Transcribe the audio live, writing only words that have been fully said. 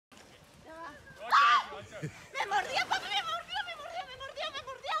Me mordió, papi, me mordió.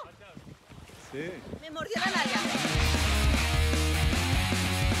 Sí. Me mordió la nalga.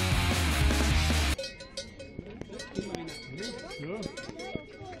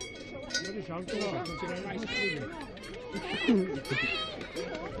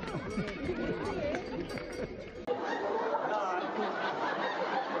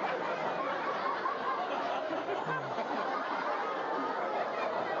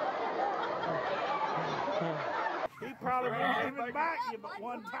 He probably won't even bite you but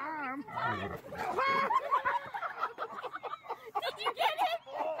one time. Did you get it?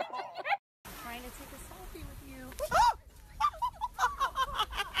 I'm trying to take a selfie with you.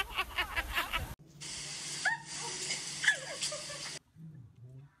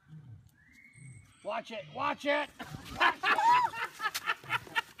 Watch it, watch it.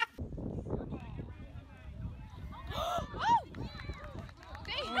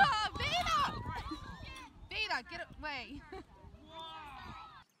 Beta, get away.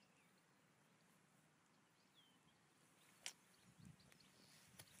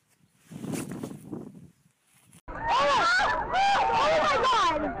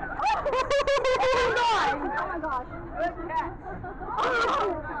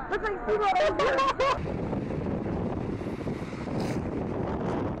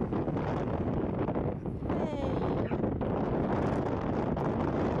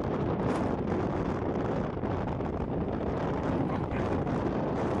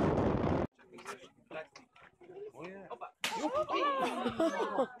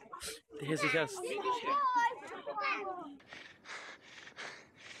 Déjese ya.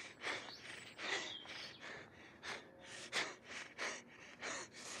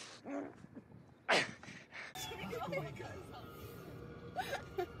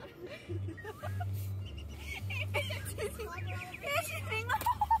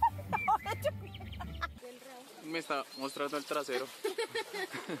 Me está mostrando el trasero.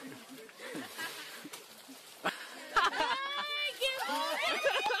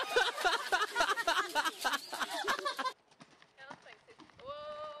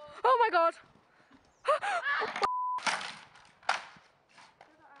 Oh my god!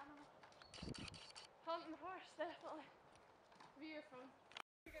 Haunting horse, definitely. View from.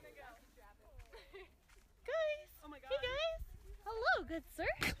 You're gonna go. Guys. Oh my god. Hey guys. Hello, good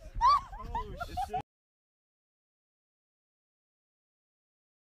sir. Oh shit.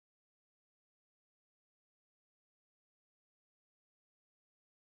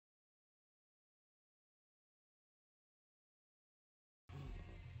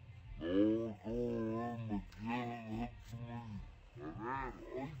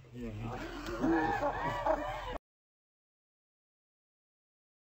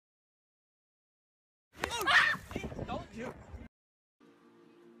 Don't you?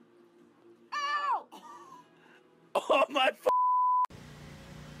 Ow! Oh my f.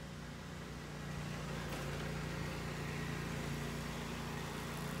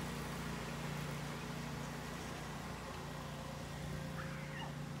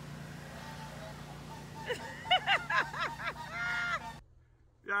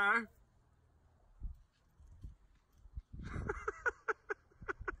 Yeah.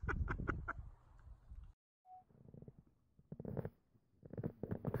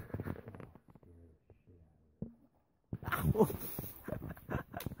 Oh,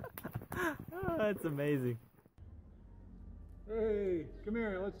 that's amazing. Hey, come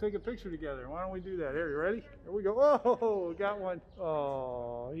here. Let's take a picture together. Why don't we do that? Here, you ready? Here we go. Oh, got one.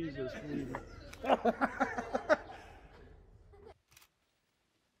 Oh, he's a sweetie.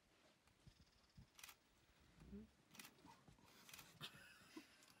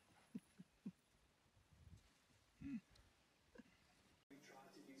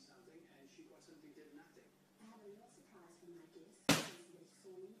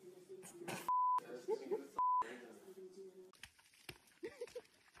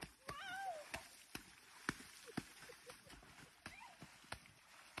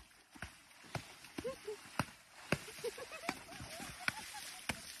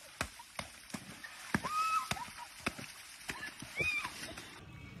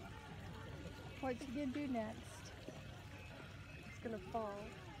 What's he gonna do next? He's gonna fall.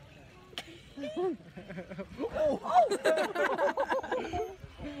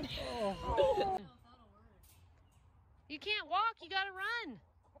 You can't walk, you gotta run.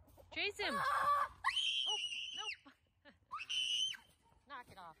 Chase him. Oh, nope. Knock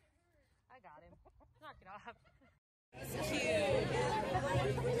it off. I got him. Knock it off.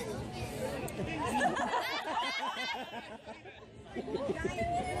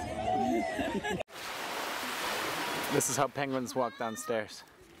 This is how penguins walk downstairs.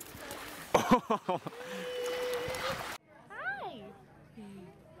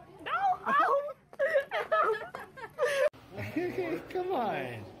 Okay, come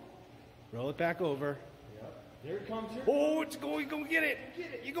on. Roll it back over. Here it comes. Oh, it's going. Go get it.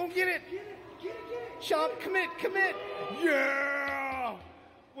 You gonna get it. Sean, commit. Yeah.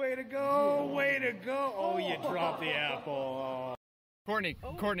 Way to go. Oh, you dropped the apple. Courtney.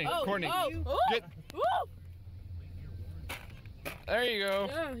 Get. There you go.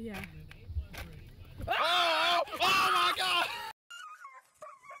 Oh, yeah. Oh my God.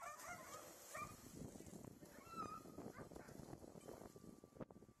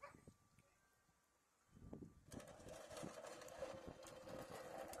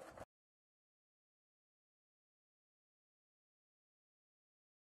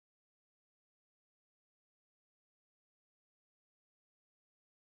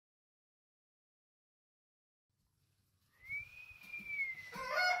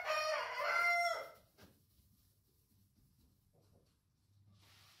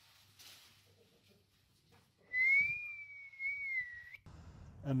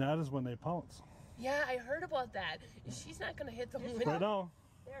 And that is when they pounce. Yeah, I heard about that. She's not gonna hit the window. I know.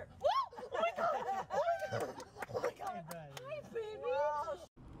 There. Woo! Oh my God! Oh my God! Oh my God! Hi, baby.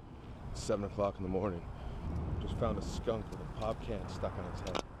 7 o'clock in the morning. Just found a skunk with a pop can stuck on its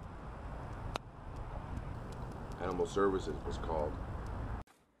head. Animal Services was called.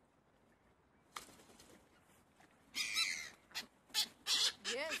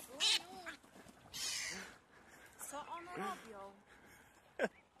 Yes, so on and up, yo.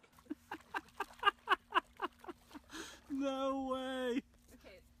 No way.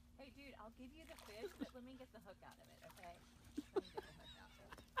 Okay, hey dude, I'll give you the fish, but let me get the hook out of it, okay? Let me get the hook out of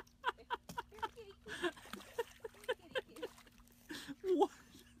it. Here, kitty cute. Here, kitty cute. What?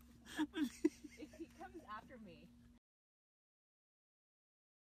 If he comes after me.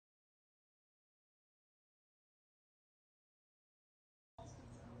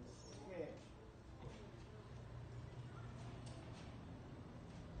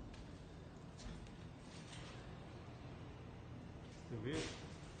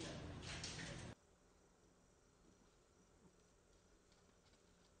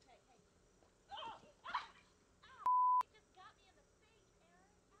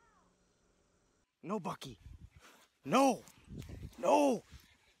 No, Bucky. No.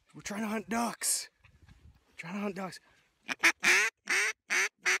 We're trying to hunt ducks.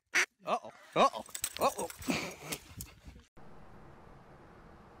 Uh-oh.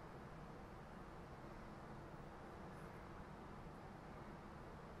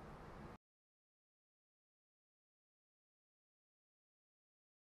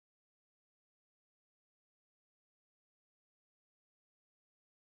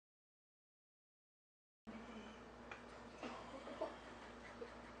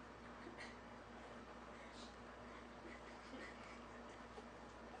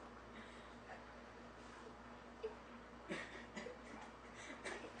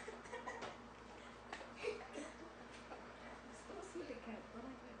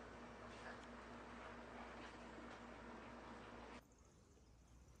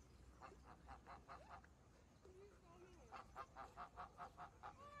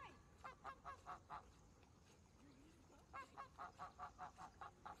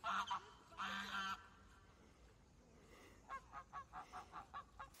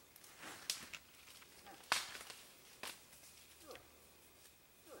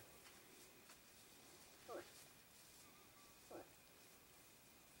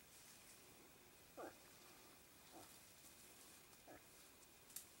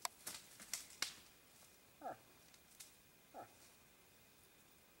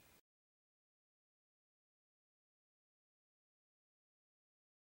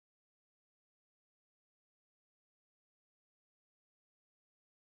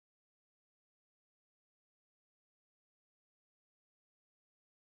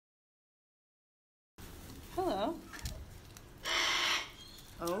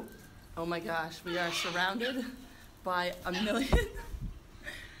 Hello. Oh my gosh, we are surrounded by a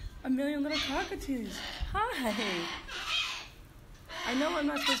million little cockatoos. Hi. I know I'm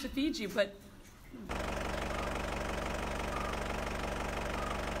not supposed to feed you, but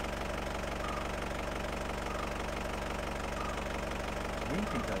We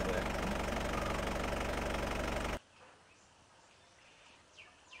can tell that.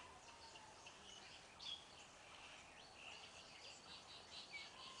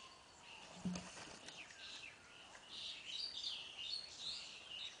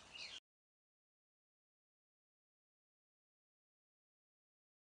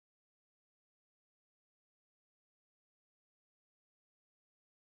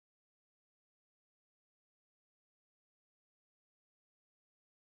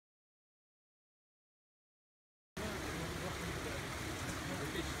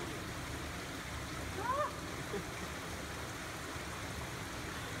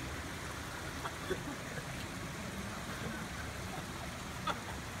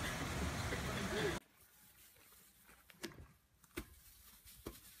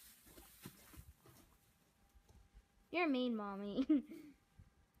 You're mean, Mommy.